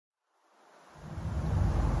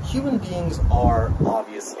Human beings are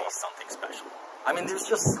obviously something special. I mean, there's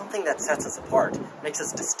just something that sets us apart, makes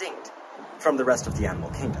us distinct from the rest of the animal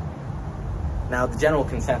kingdom. Now, the general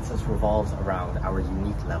consensus revolves around our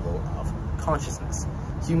unique level of consciousness.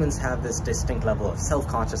 Humans have this distinct level of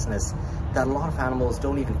self-consciousness that a lot of animals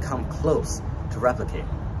don't even come close to replicating.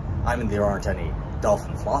 I mean, there aren't any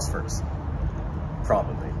dolphin philosophers.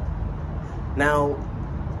 Probably. Now,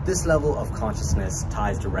 this level of consciousness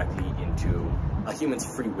ties directly into a human's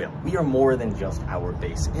free will. We are more than just our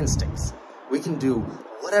base instincts. We can do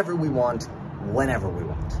whatever we want, whenever we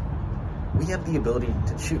want. We have the ability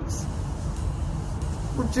to choose.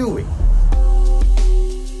 Or do we?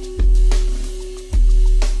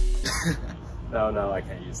 No, I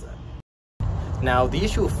can't use that. Now, the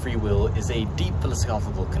issue of free will is a deep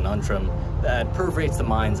philosophical conundrum that pervades the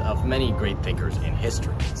minds of many great thinkers in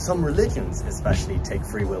history. Some religions especially take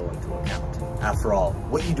free will into account. After all,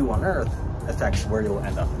 what you do on Earth affects where you'll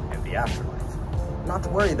end up in the afterlife. Not to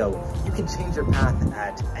worry though, you can change your path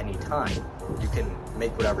at any time. You can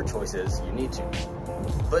make whatever choices you need to.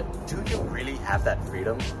 But do you really have that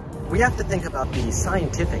freedom? We have to think about the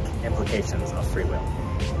scientific implications of free will.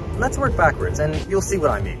 Let's work backwards and you'll see what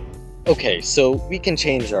I mean. Okay, so we can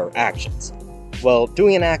change our actions. Well,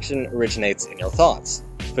 doing an action originates in your thoughts.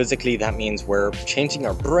 Physically, that means we're changing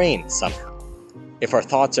our brain somehow. If our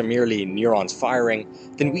thoughts are merely neurons firing,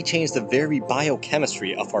 then we change the very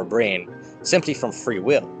biochemistry of our brain simply from free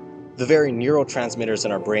will. The very neurotransmitters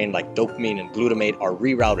in our brain like dopamine and glutamate are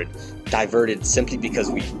rerouted, diverted simply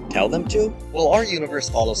because we tell them to? Well, our universe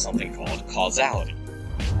follows something called causality.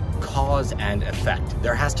 Cause and effect.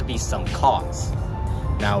 There has to be some cause.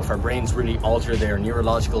 Now, if our brains really alter their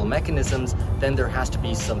neurological mechanisms, then there has to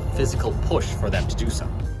be some physical push for them to do so.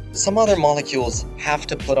 Some other molecules have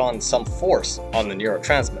to put on some force on the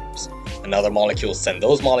neurotransmitters. Another molecule send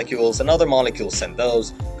those molecules, another molecule send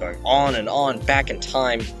those, going on and on back in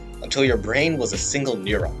time until your brain was a single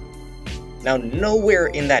neuron. Now, nowhere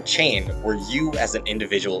in that chain were you as an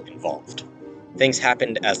individual involved. Things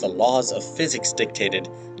happened as the laws of physics dictated,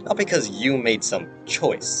 not because you made some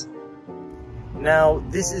choice. Now,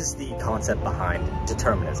 this is the concept behind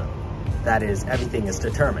determinism. That is, everything is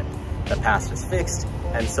determined. The past is fixed,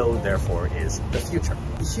 and so therefore is the future.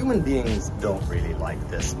 Human beings don't really like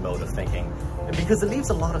this mode of thinking because it leaves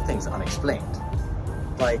a lot of things unexplained.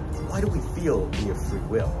 Like, why do we feel we have free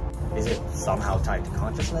will? Is it somehow tied to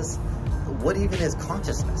consciousness? What even is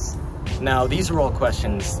consciousness? Now, these are all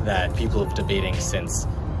questions that people have been debating since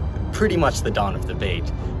pretty much the dawn of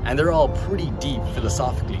debate, and they're all pretty deep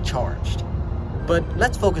philosophically charged. But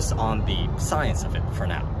let's focus on the science of it for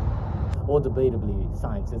now. Well, debatably,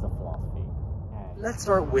 science is a philosophy. Let's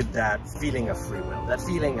start with that feeling of free will, that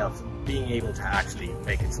feeling of being able to actually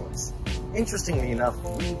make a choice. Interestingly enough,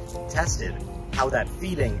 we've tested how that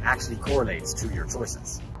feeling actually correlates to your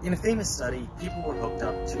choices. In a famous study, people were hooked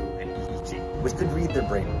up to an EEG, which could read their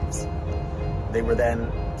brainwaves. They were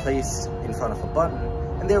then placed in front of a button,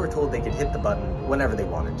 and they were told they could hit the button whenever they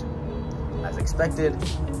wanted to. As expected,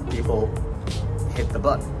 people hit the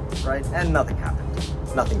button, right? And nothing happened.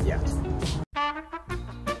 Nothing yet.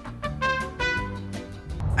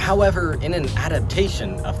 However, in an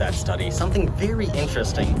adaptation of that study, something very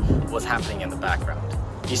interesting was happening in the background.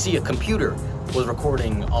 You see, a computer was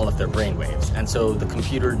recording all of their brainwaves, and so the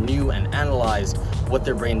computer knew and analyzed what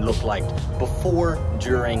their brain looked like before,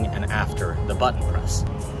 during, and after the button press.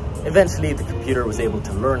 Eventually, the computer was able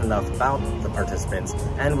to learn enough about the participants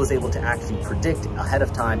and was able to actually predict ahead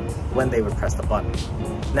of time when they would press the button.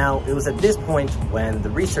 Now, it was at this point when the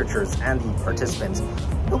researchers and the participants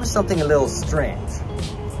noticed something a little strange.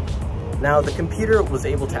 Now, the computer was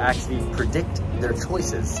able to actually predict their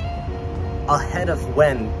choices ahead of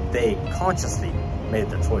when they consciously made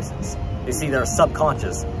their choices. You see, their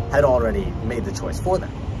subconscious had already made the choice for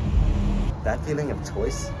them. That feeling of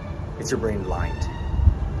choice, it's your brain lying to you.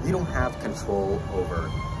 You don't have control over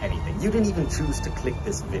anything. You didn't even choose to click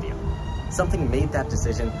this video. Something made that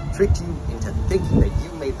decision, tricked you into thinking that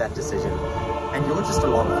you made that decision, and you're just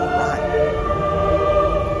along for the ride.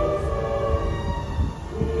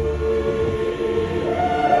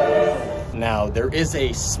 Now, there is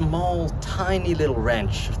a small, tiny little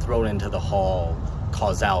wrench thrown into the whole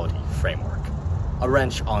causality framework. A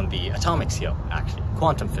wrench on the atomic scale, actually,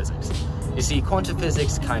 quantum physics. You see, quantum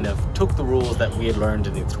physics kind of took the rules that we had learned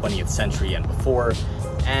in the 20th century and before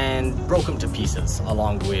and broke them to pieces,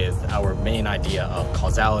 along with our main idea of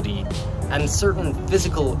causality and certain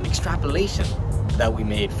physical extrapolation that we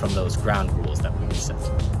made from those ground rules that we had set.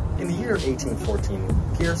 In the year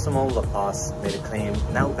 1814, Pierre-Simon Laplace made a claim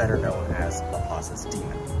now better known as Laplace's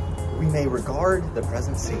demon. We may regard the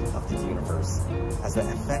present state of the universe as the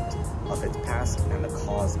effect of its past and the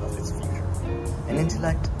cause of its future. An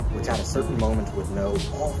intellect which at a certain moment would know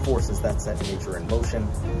all forces that set nature in motion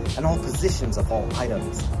and all positions of all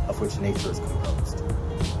items of which nature is composed.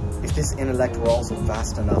 If this intellect were also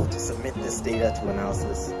vast enough to submit this data to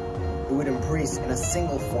analysis, it would embrace in a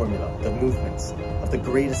single formula the movements of the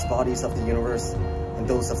greatest bodies of the universe and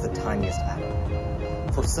those of the tiniest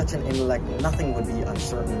atom. For such an intellect, nothing would be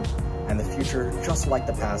uncertain, and the future, just like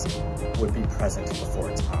the past, would be present before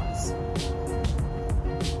its eyes.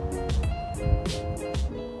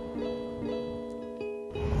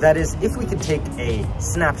 That is, if we could take a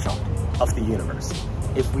snapshot of the universe,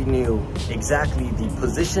 if we knew exactly the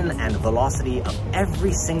position and velocity of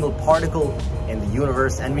every single particle in the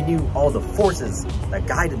universe, and we knew all the forces that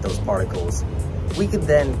guided those particles, we could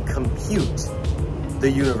then compute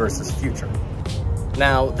the universe's future.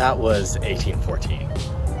 Now, that was 1814.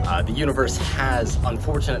 The universe has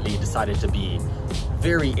unfortunately decided to be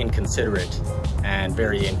very inconsiderate and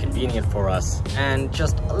very inconvenient for us, and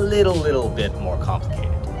just a little bit more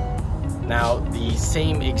complicated. Now, the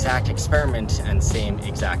same exact experiment and same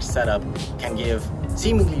exact setup can give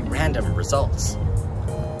seemingly random results.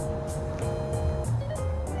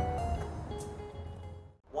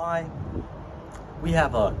 Why? We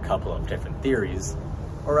have a couple of different theories,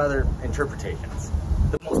 or rather interpretations.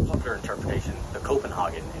 The most popular interpretation, the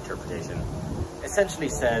Copenhagen interpretation, essentially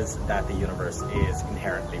says that the universe is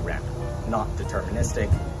inherently random, not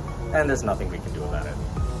deterministic, and there's nothing we can do about it.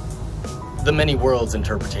 The many worlds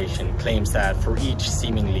interpretation claims that for each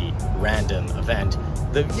seemingly random event,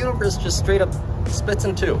 the universe just straight up splits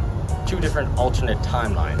in two different alternate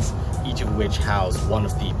timelines, each of which house one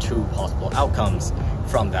of the two possible outcomes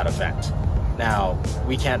from that event. Now,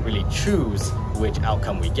 we can't really choose which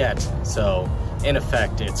outcome we get, so in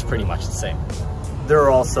effect, it's pretty much the same. There are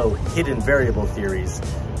also hidden variable theories,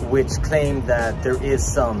 which claim that there is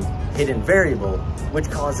some hidden variable which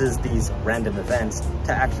causes these random events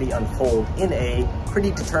to actually unfold in a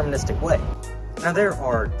pretty deterministic way. Now, there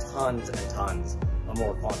are tons and tons of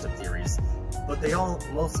more quantum theories, but they all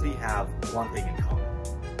mostly have one thing in common.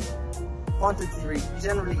 Quantum theory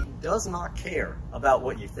generally does not care about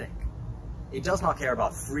what you think. It does not care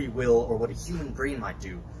about free will or what a human brain might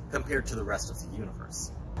do compared to the rest of the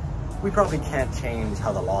universe. We probably can't change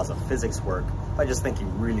how the laws of physics work by just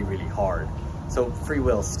thinking really hard, so free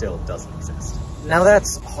will still doesn't exist. Now,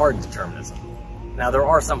 that's hard determinism. Now, there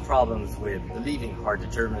are some problems with believing hard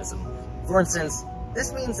determinism. For instance,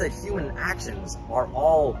 this means that human actions are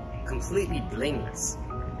all completely blameless.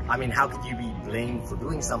 I mean, how could you be blamed for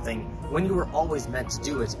doing something when you were always meant to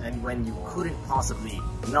do it and when you couldn't possibly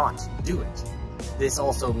not do it? This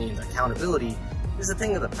also means accountability is a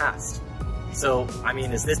thing of the past. So, I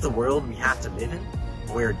mean, is this the world we have to live in,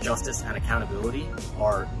 where justice and accountability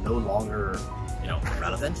are no longer,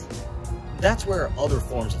 relevant? That's where other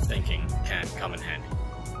forms of thinking can come in handy.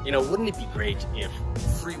 Wouldn't it be great if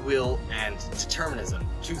free will and determinism,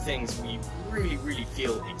 two things we really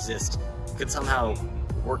feel exist, could somehow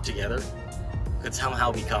work together, could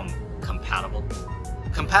somehow become compatible?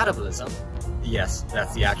 Compatibilism, yes,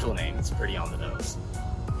 that's the actual name, it's pretty on the nose,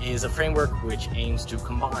 is a framework which aims to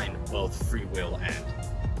combine both free will and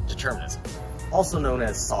determinism. Also known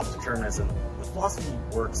as soft determinism, the philosophy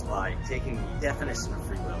works by taking the definition of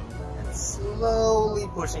free will and slowly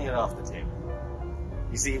pushing it off the table.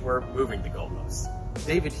 You see, we're moving the goalposts.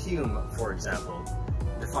 David Hume, for example,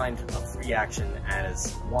 defined a free action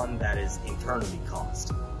as one that is internally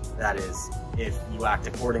caused. That is, if you act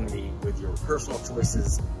accordingly with your personal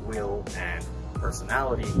choices, will, and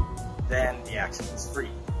personality, then the action is free.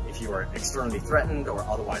 If you are externally threatened or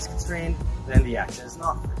otherwise constrained, then the action is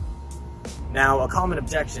not free. Now, a common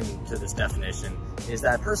objection to this definition is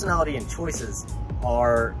that personality and choices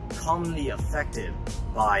are commonly affected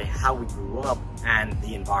by how we grew up and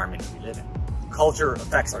the environment we live in. Culture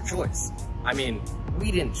affects our choice. I mean,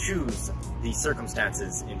 we didn't choose the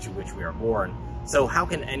circumstances into which we are born, so how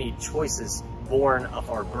can any choices born of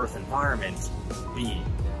our birth environment be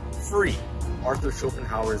free? Arthur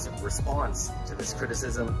Schopenhauer's response to this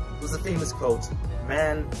criticism was the famous quote,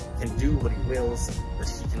 "Man can do what he wills, but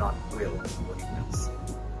he cannot will what he wills."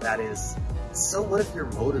 That is, so what if your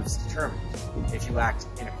motive's determined? If you act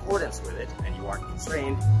in accordance with it and you aren't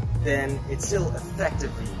constrained, then it's still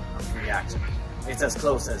effectively a free action. It's as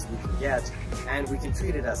close as we can get, and we can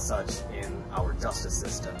treat it as such in our justice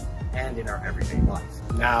system and in our everyday life.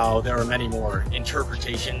 Now, there are many more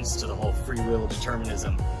interpretations to the whole free will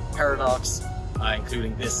determinism paradox,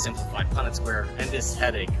 including this simplified Punnett square and this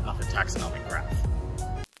headache of a taxonomic graph.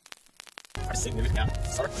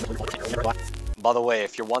 By the way,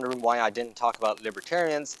 if you're wondering why I didn't talk about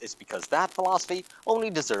libertarians, it's because that philosophy only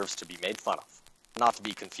deserves to be made fun of. Not to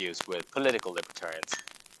be confused with political libertarians,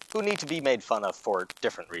 who need to be made fun of for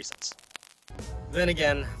different reasons. Then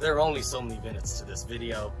again, there are only so many minutes to this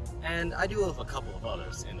video, and I do have a couple of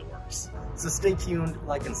others in the works. So stay tuned,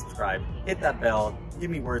 like and subscribe, hit that bell, give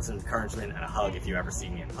me words of encouragement and a hug if you ever see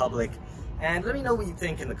me in public, and let me know what you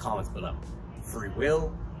think in the comments below. Free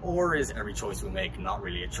will, or is every choice we make not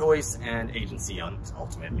really a choice and agency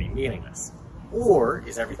ultimately meaningless? Or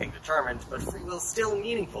is everything determined but free will still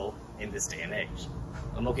meaningful in this day and age?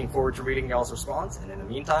 I'm looking forward to reading y'all's response, and in the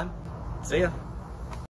meantime, see ya!